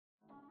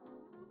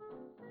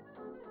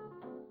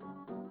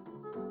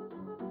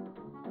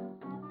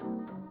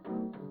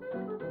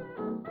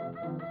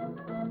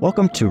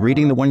Welcome to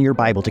Reading the One-Year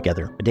Bible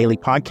Together, a daily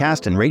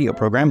podcast and radio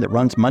program that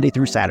runs Monday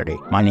through Saturday.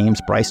 My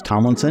name's Bryce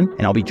Tomlinson,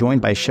 and I'll be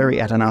joined by Sherry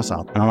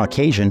Atanasoff, and on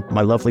occasion,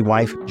 my lovely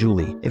wife,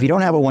 Julie. If you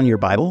don't have a one-year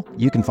Bible,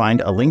 you can find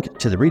a link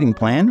to the reading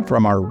plan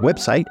from our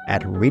website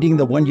at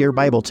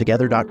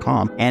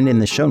readingtheoneyearbibletogether.com and in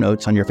the show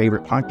notes on your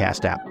favorite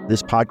podcast app.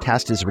 This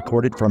podcast is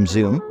recorded from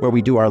Zoom, where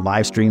we do our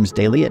live streams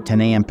daily at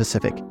 10 a.m.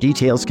 Pacific.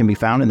 Details can be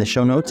found in the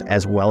show notes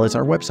as well as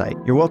our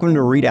website. You're welcome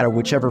to read out of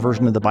whichever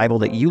version of the Bible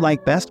that you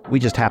like best. We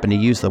just happen to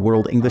use the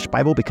World English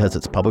Bible because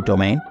it's public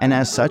domain, and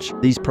as such,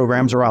 these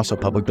programs are also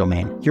public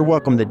domain. You're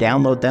welcome to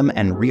download them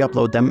and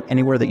re-upload them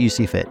anywhere that you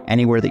see fit,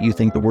 anywhere that you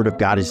think the Word of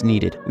God is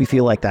needed. We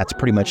feel like that's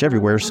pretty much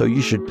everywhere, so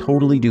you should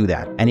totally do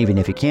that. And even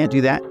if you can't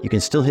do that, you can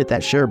still hit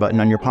that share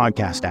button on your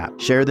podcast app.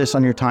 Share this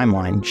on your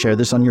timeline, share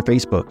this on your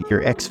Facebook,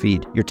 your X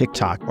feed, your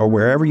TikTok, or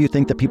wherever you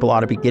think that people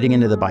ought to be getting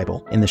into the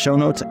Bible. In the show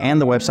notes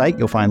and the website,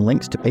 you'll find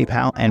links to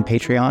PayPal and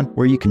Patreon,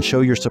 where you can show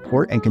your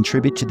support and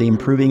contribute to the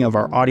improving of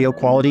our audio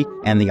quality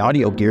and the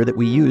audio gear that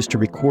we use to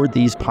record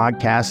these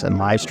podcasts and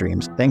live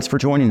streams. Thanks for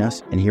joining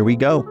us, and here we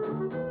go.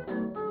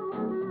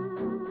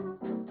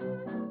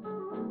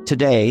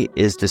 Today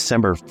is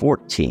December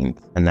 14th,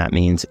 and that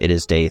means it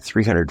is day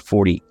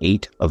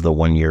 348 of the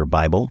One-Year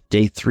Bible.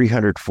 Day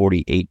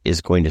 348 is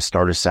going to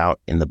start us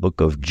out in the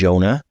book of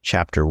Jonah,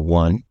 chapter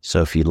 1.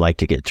 So if you'd like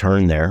to get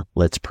turned there,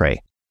 let's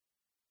pray.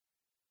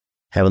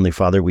 Heavenly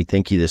Father, we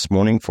thank you this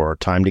morning for our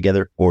time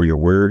together, for your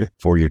word,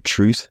 for your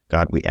truth.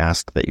 God, we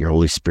ask that your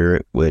Holy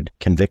Spirit would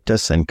convict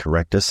us and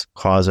correct us,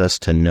 cause us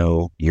to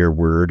know your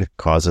word,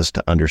 cause us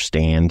to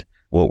understand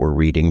what we're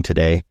reading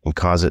today, and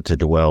cause it to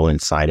dwell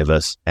inside of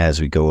us as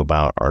we go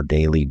about our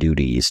daily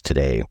duties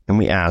today. And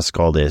we ask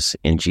all this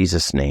in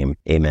Jesus' name.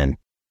 Amen.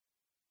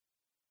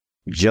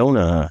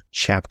 Jonah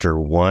chapter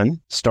 1,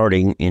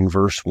 starting in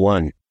verse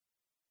 1.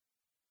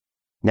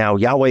 Now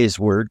Yahweh's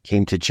word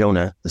came to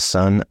Jonah, the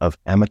son of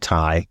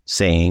Amittai,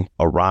 saying,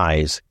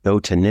 Arise, go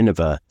to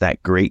Nineveh,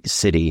 that great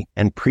city,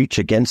 and preach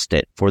against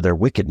it, for their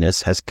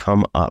wickedness has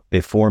come up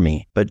before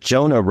me. But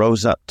Jonah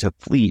rose up to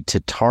flee to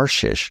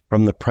Tarshish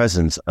from the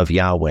presence of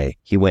Yahweh.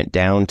 He went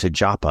down to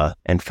Joppa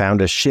and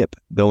found a ship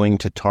going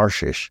to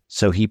Tarshish.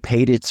 So he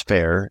paid its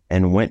fare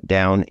and went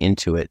down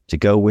into it to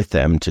go with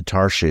them to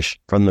Tarshish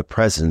from the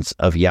presence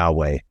of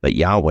Yahweh. But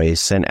Yahweh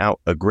sent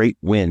out a great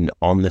wind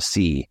on the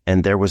sea,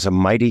 and there was a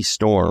mighty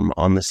storm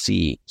on the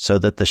sea, so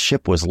that the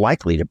ship was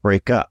likely to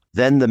break up.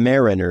 Then the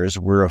mariners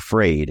were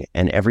afraid,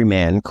 and every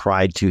man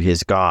cried to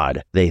his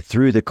God. They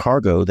threw the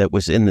cargo that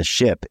was in the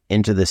ship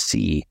into the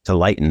sea to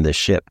lighten the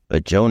ship.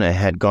 But Jonah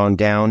had gone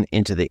down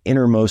into the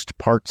innermost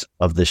parts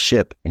of the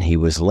ship, and he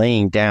was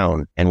laying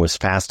down and was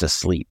fast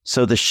asleep.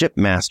 So the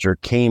shipmaster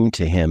came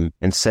to him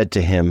and said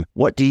to him,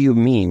 What do you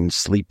mean,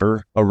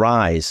 sleeper?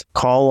 Arise,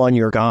 call on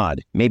your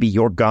God. Maybe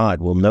your God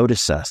will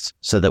notice us,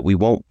 so that we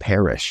won't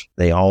perish.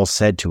 They all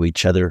said to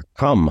each other,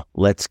 Come,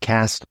 let's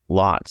cast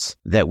lots,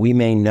 that we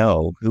may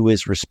know who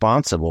is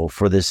responsible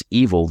for this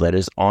evil that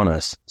is on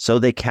us. So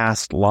they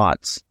cast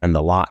lots, and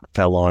the lot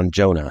fell on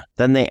Jonah.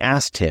 Then they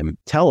asked him,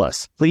 Tell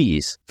us,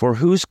 please, for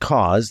whose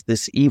cause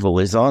this evil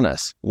is on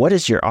us? What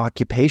is your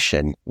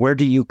occupation? Where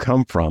do you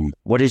come from?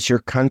 What is your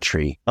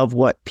country? Of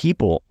what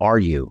people are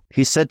you?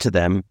 He said to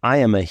them, I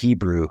am a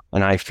Hebrew,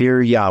 and I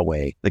fear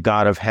Yahweh, the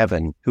God of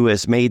heaven, who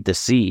has made the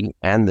sea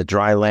and the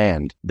dry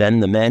land. Then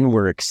the men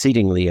were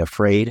exceedingly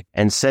afraid,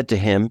 and said to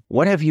him,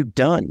 What have you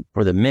done?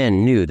 For the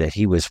men knew that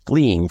he was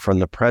fleeing from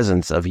the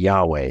presence of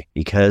Yahweh,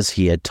 because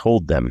he had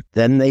told them.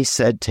 Then they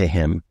said to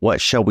him,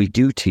 What shall we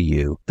do to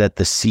you, that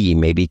the sea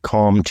may be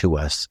calm to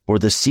us? For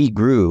the sea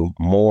grew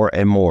more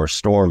and more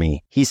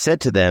stormy. He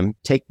said to them,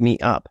 Take me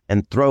up,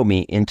 and throw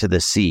me into the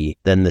sea.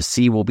 Then the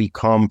sea will be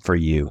calm for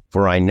you,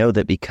 for I know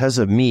that because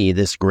of me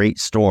this great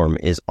storm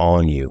is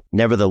on you.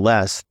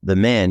 Nevertheless, the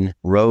men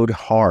rowed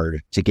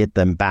hard to get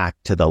them back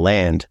to the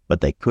land,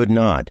 but they could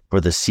not,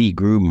 for the sea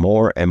grew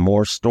more and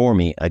more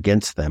stormy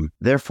against them.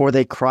 Therefore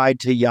they cried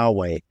to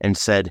Yahweh and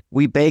said,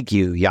 We beg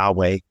you,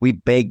 Yahweh, we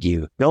beg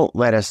you, don't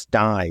let us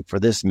die for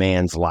this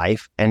man's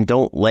life, and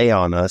don't lay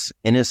on us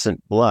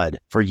innocent blood,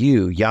 for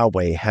you,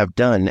 Yahweh, have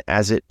done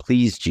as it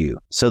pleased you.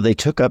 So they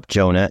took up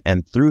Jonah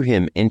and threw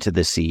him into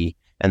the sea,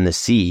 and the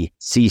sea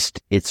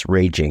ceased its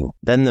raging.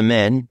 Then the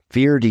men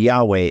feared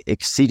Yahweh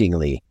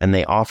exceedingly, and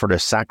they offered a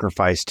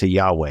sacrifice to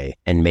Yahweh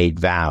and made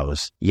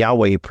vows.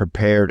 Yahweh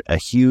prepared a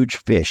huge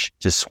fish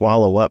to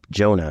swallow up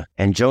Jonah,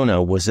 and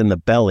Jonah was in the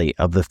belly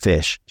of the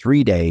fish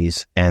 3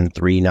 days and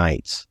 3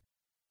 nights.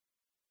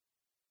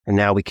 And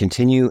now we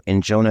continue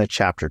in Jonah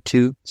chapter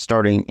 2,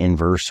 starting in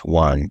verse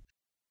 1.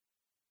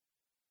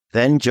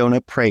 Then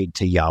Jonah prayed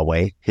to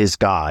Yahweh, his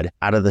God,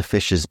 out of the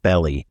fish's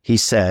belly. He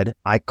said,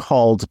 I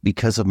called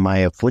because of my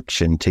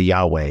affliction to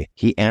Yahweh.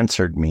 He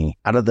answered me.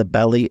 Out of the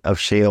belly of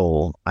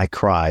Sheol I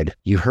cried.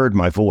 You heard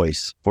my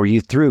voice, for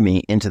you threw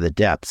me into the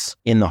depths,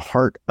 in the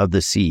heart of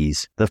the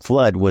seas. The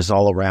flood was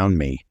all around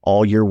me.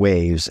 All your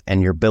waves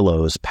and your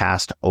billows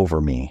passed over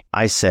me.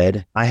 I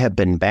said, I have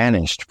been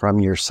banished from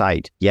your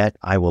sight, yet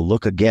I will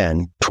look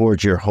again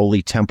toward your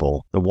holy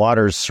temple. The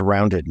waters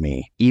surrounded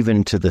me,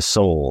 even to the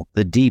soul.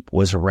 The deep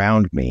was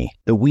around me.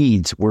 The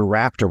weeds were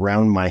wrapped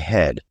around my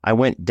head. I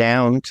went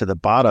down to the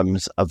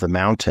bottoms of the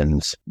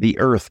mountains. The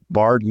earth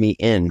barred me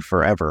in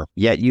forever.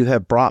 Yet you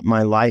have brought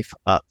my life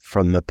up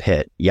from the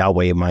pit,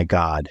 Yahweh my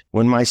God.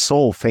 When my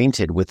soul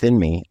fainted within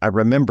me, I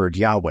remembered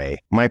Yahweh.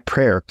 My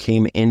prayer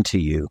came into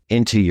you,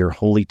 into your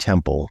holy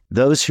temple.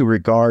 Those who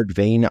regard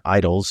vain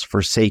idols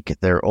forsake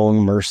their own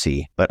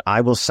mercy, but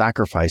I will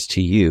sacrifice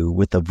to you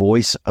with the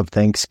voice of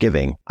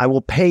thanksgiving. I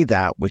will pay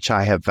that which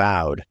I have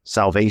vowed.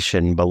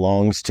 Salvation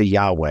belongs to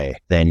Yahweh.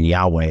 Then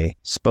Yahweh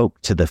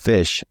spoke to the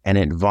fish, and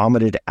it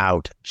vomited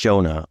out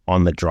Jonah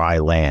on the dry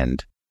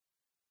land.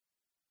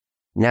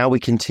 Now we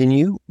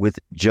continue with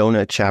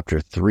Jonah chapter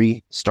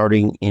 3,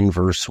 starting in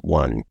verse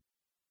 1.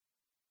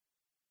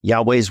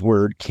 Yahweh's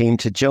word came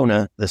to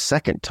Jonah the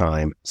second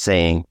time,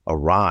 saying,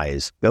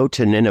 Arise, go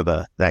to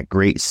Nineveh, that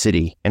great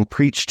city, and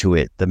preach to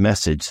it the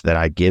message that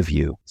I give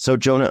you. So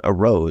Jonah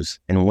arose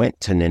and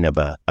went to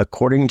Nineveh,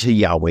 according to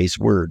Yahweh's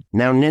word.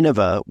 Now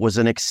Nineveh was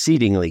an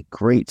exceedingly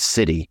great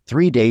city,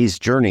 3 days'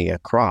 journey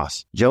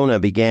across. Jonah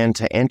began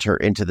to enter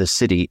into the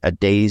city a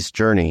day's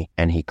journey,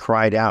 and he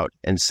cried out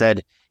and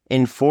said,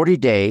 In 40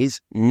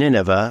 days,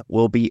 Nineveh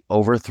will be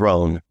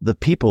overthrown. The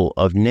people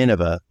of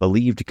Nineveh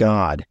believed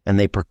God, and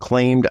they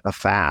proclaimed a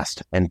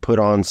fast and put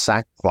on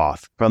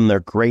sackcloth, from their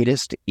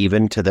greatest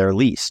even to their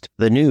least.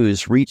 The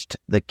news reached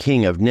the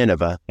king of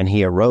Nineveh, and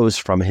he arose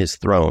from his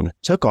throne,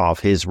 took off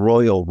his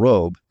royal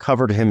robe,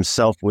 covered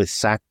himself with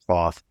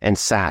sackcloth, and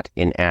sat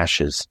in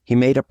ashes. He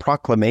made a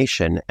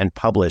proclamation and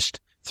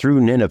published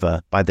through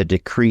Nineveh by the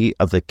decree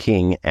of the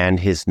king and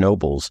his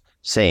nobles,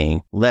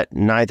 saying, Let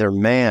neither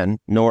man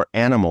nor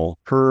animal,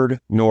 herd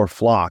nor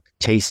flock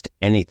taste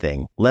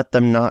anything. Let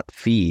them not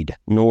feed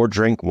nor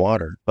drink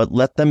water, but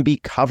let them be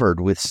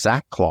covered with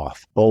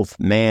sackcloth, both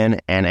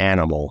man and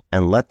animal,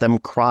 and let them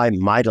cry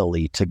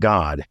mightily to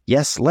God.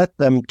 Yes, let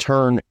them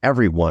turn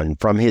everyone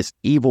from his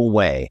evil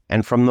way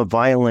and from the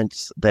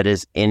violence that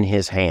is in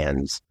his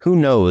hands. Who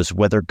knows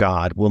whether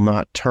God will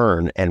not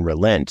turn and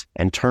relent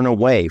and turn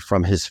away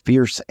from his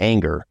fierce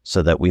anger,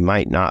 so that we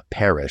might not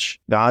perish.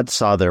 God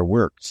saw their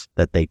works,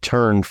 that they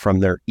turned from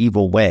their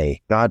evil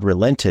way. God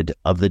relented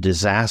of the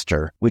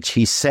disaster which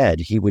he said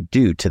he would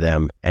do to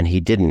them, and he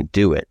didn't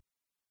do it.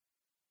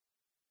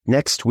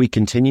 Next, we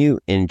continue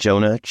in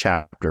Jonah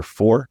chapter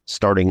 4,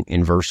 starting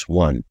in verse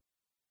 1.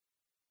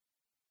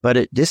 But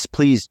it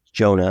displeased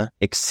Jonah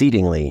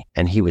exceedingly,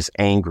 and he was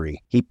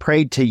angry. He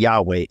prayed to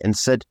Yahweh and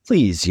said,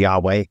 Please,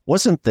 Yahweh,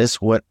 wasn't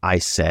this what I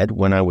said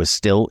when I was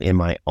still in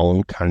my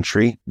own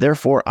country?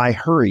 Therefore I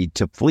hurried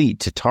to flee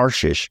to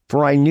Tarshish,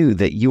 for I knew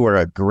that you are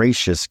a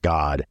gracious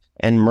God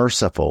and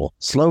merciful,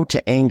 slow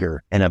to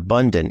anger, and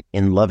abundant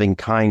in loving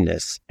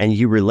kindness, and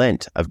you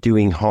relent of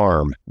doing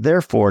harm.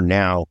 Therefore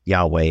now,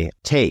 Yahweh,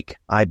 take,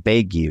 I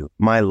beg you,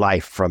 my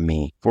life from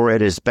me, for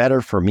it is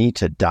better for me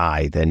to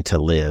die than to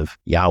live.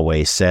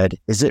 Yahweh said,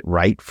 Is it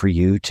right for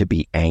you to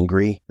be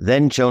angry?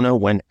 Then Jonah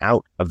went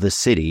out of the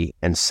city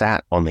and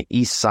sat on the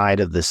east side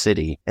of the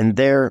city, and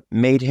there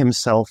made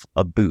himself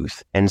a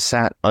booth, and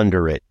sat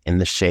under it in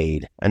the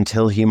shade,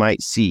 until he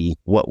might see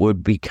what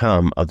would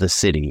become of the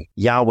city.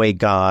 Yahweh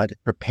God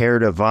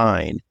prepared a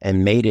vine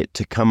and made it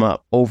to come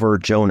up over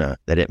Jonah,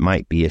 that it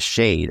might be a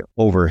shade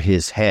over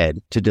his head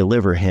to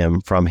deliver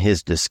him from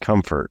his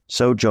discomfort.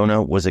 So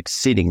Jonah was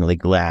exceedingly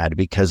glad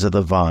because of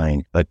the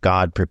vine, but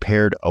God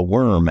prepared a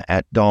worm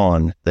at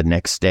dawn the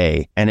next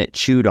day, and it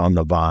chewed on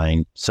the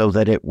vine so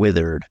that it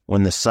withered.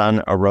 When the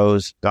sun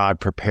arose, God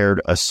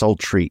prepared a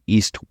sultry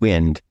east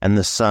wind, and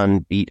the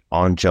sun beat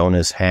on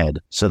Jonah's head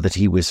so that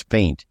he was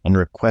faint, and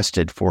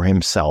requested for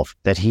himself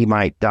that he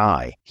might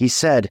die. He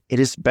said, It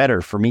is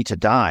better for me to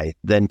die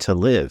than to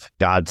live.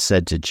 God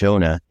said to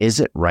Jonah, Is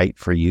it right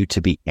for you to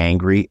be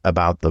angry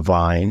about the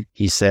vine?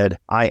 He said,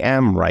 I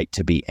am right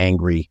to be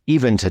angry,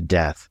 even to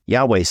death.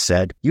 Yahweh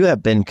said, You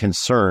have been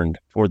concerned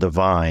for the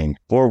vine,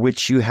 for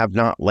which you have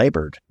not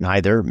labored,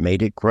 neither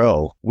made it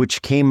grow,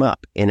 which came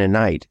up in a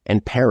night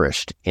and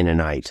perished in a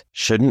night.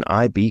 Shouldn't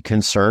I be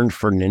concerned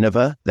for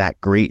Nineveh,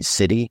 that great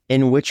city,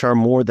 in which are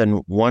more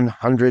than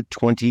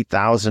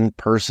 120,000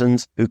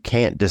 persons who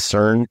can't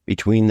discern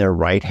between their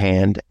right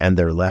hand and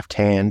their left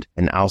hand,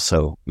 and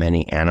also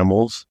many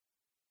animals?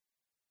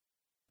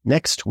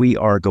 Next, we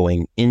are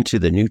going into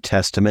the New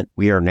Testament.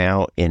 We are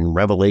now in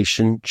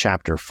Revelation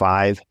chapter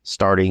 5,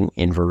 starting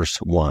in verse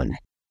 1.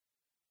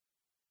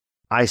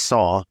 I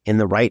saw in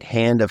the right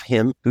hand of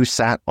him who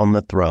sat on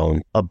the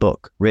throne a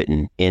book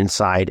written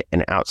inside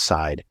and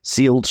outside,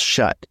 sealed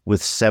shut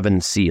with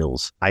 7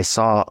 seals. I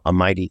saw a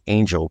mighty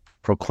angel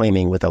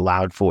proclaiming with a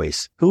loud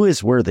voice, "Who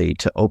is worthy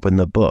to open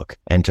the book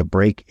and to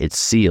break its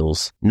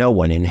seals?" No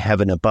one in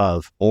heaven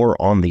above, or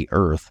on the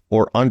earth,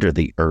 or under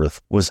the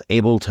earth, was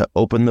able to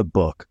open the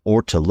book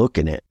or to look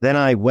in it. Then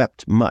I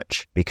wept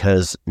much,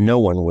 because no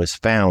one was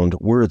found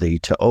worthy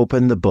to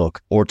open the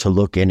book or to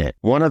look in it.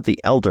 One of the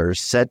elders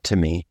said to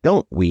me,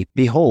 "Don't weep.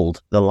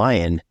 Behold, the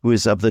Lion, who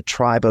is of the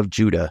tribe of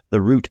Judah,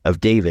 the root of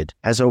David,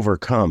 has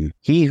overcome.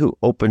 He who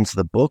opens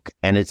the book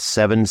and its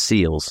 7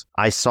 seals."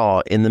 I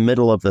saw in the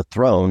middle of the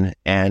throne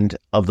and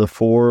of the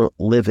 4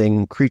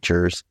 living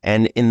creatures,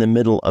 and in the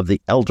middle of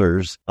the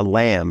elders, a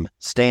lamb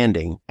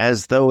standing,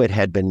 as though it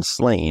had been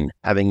slain,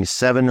 having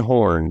 7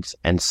 horns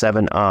and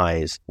 7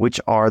 eyes, which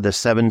are the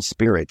 7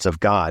 spirits of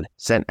God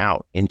sent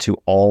out into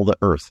all the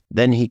earth.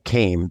 Then he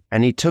came,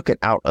 and he took it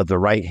out of the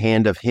right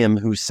hand of him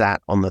who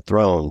sat on the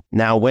throne.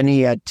 Now when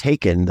he had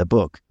taken the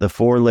book, the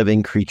 4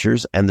 living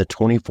creatures and the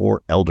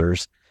 24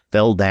 elders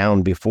fell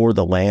down before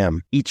the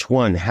Lamb, each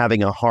one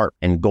having a harp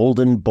and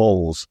golden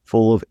bowls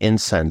full of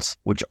incense,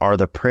 which are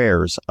the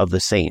prayers of the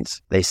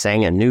saints. They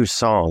sang a new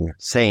song,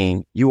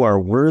 saying, "You are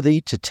worthy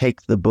to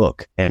take the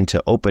book and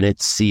to open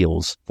its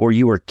seals, for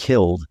you were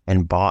killed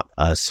and bought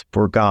us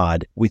for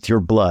God with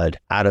your blood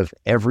out of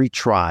every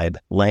tribe,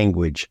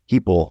 language,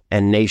 people,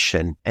 and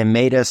nation, and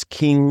made us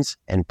kings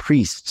and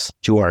priests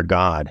to our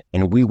God,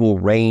 and we will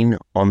reign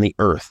on the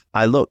earth."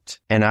 I looked,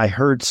 and I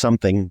heard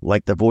something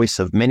like the voice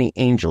of many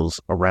angels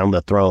around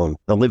the throne,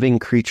 the living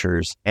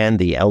creatures, and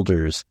the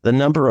elders. The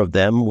number of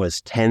them was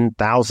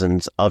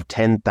 10,000s of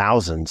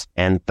 10,000s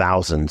and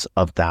thousands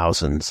of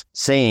thousands,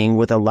 saying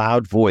with a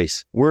loud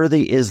voice,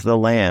 "Worthy is the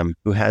Lamb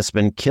who has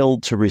been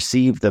killed to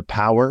receive the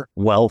power,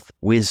 wealth,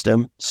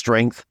 wisdom,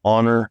 strength,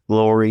 honor,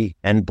 glory,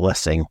 and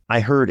blessing."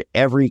 I heard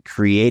every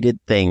created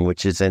thing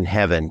which is in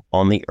heaven,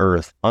 on the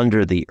earth,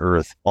 under the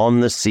earth, on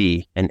the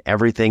sea, and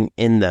everything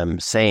in them,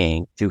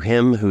 saying, "To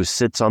him who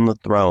sits on the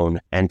throne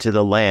and to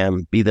the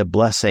Lamb be the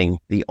blessing,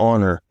 the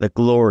honor, the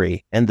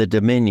glory, and the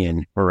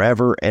dominion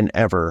forever and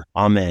ever.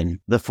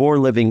 Amen." The 4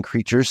 living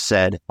creatures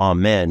said,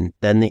 "Amen."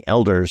 Then the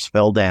elders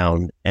fell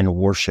down and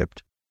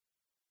worshipped.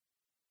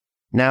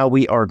 Now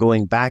we are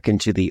going back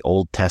into the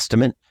Old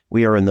Testament.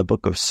 We are in the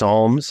book of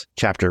Psalms,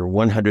 chapter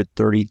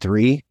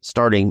 133,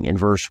 starting in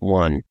verse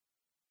 1.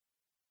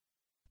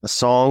 A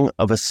Song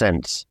of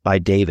Ascents by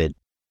David.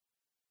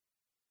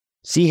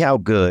 See how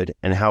good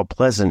and how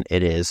pleasant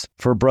it is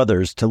for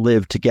brothers to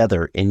live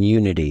together in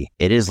unity.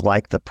 It is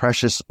like the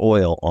precious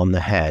oil on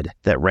the head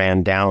that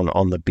ran down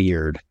on the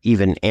beard,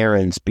 even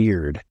Aaron's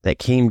beard, that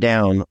came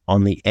down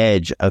on the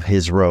edge of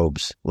his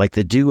robes, like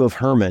the dew of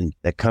Hermon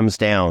that comes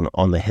down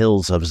on the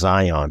hills of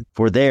Zion.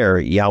 For there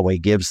Yahweh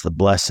gives the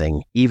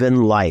blessing,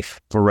 even life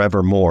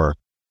forevermore.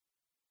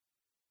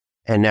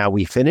 And now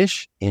we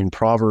finish in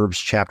Proverbs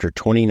chapter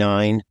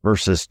 29,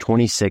 verses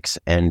 26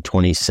 and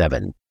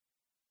 27.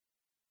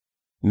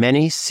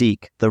 Many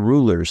seek the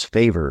ruler's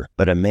favor,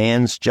 but a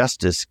man's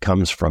justice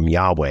comes from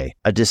Yahweh.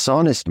 A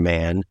dishonest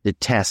man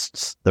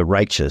detests the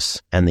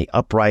righteous, and the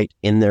upright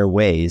in their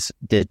ways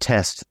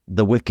detest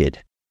the wicked.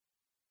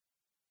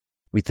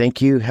 We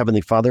thank you,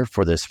 Heavenly Father,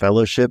 for this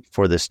fellowship,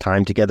 for this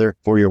time together,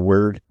 for your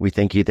word. We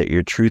thank you that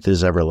your truth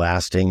is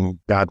everlasting.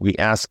 God, we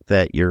ask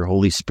that your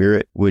Holy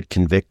Spirit would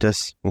convict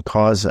us and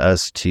cause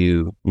us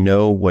to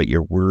know what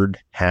your word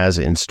has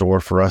in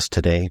store for us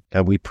today.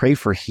 God, we pray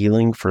for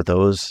healing for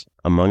those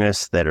among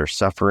us that are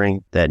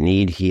suffering, that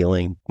need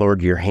healing.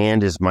 Lord, your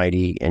hand is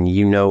mighty, and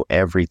you know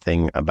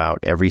everything about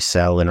every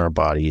cell in our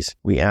bodies.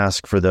 We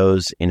ask for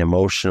those in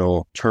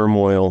emotional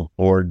turmoil,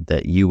 Lord,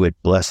 that you would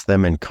bless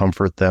them and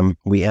comfort them.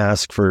 We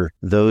ask for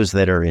those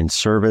that are in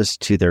service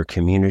to their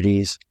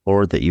communities,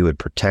 Lord, that you would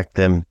protect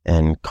them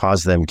and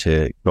cause them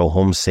to go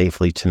home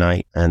safely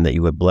tonight, and that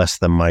you would bless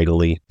them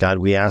mightily. God,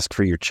 we ask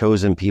for your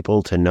chosen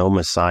people to know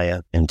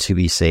Messiah and to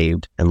be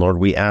saved. And Lord,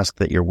 we ask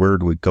that your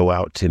word would go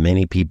out to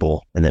many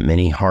people and that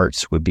many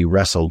hearts would be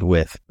wrestled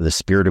with. The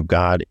Spirit of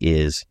God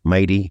is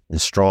mighty and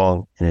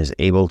strong and is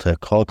able to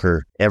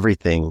conquer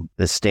everything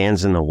that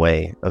stands in the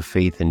way of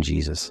faith in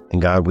Jesus.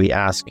 And God, we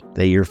ask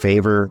that your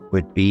favor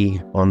would be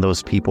on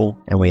those people,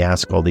 and we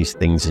ask all these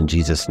things in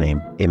Jesus'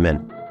 name.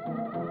 Amen.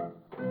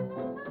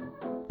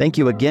 Thank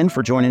you again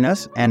for joining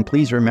us, and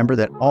please remember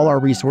that all our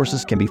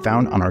resources can be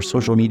found on our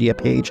social media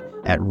page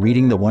at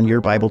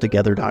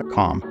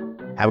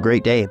readingtheoneyearbibletogethers.com. Have a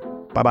great day.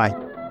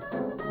 Bye-bye.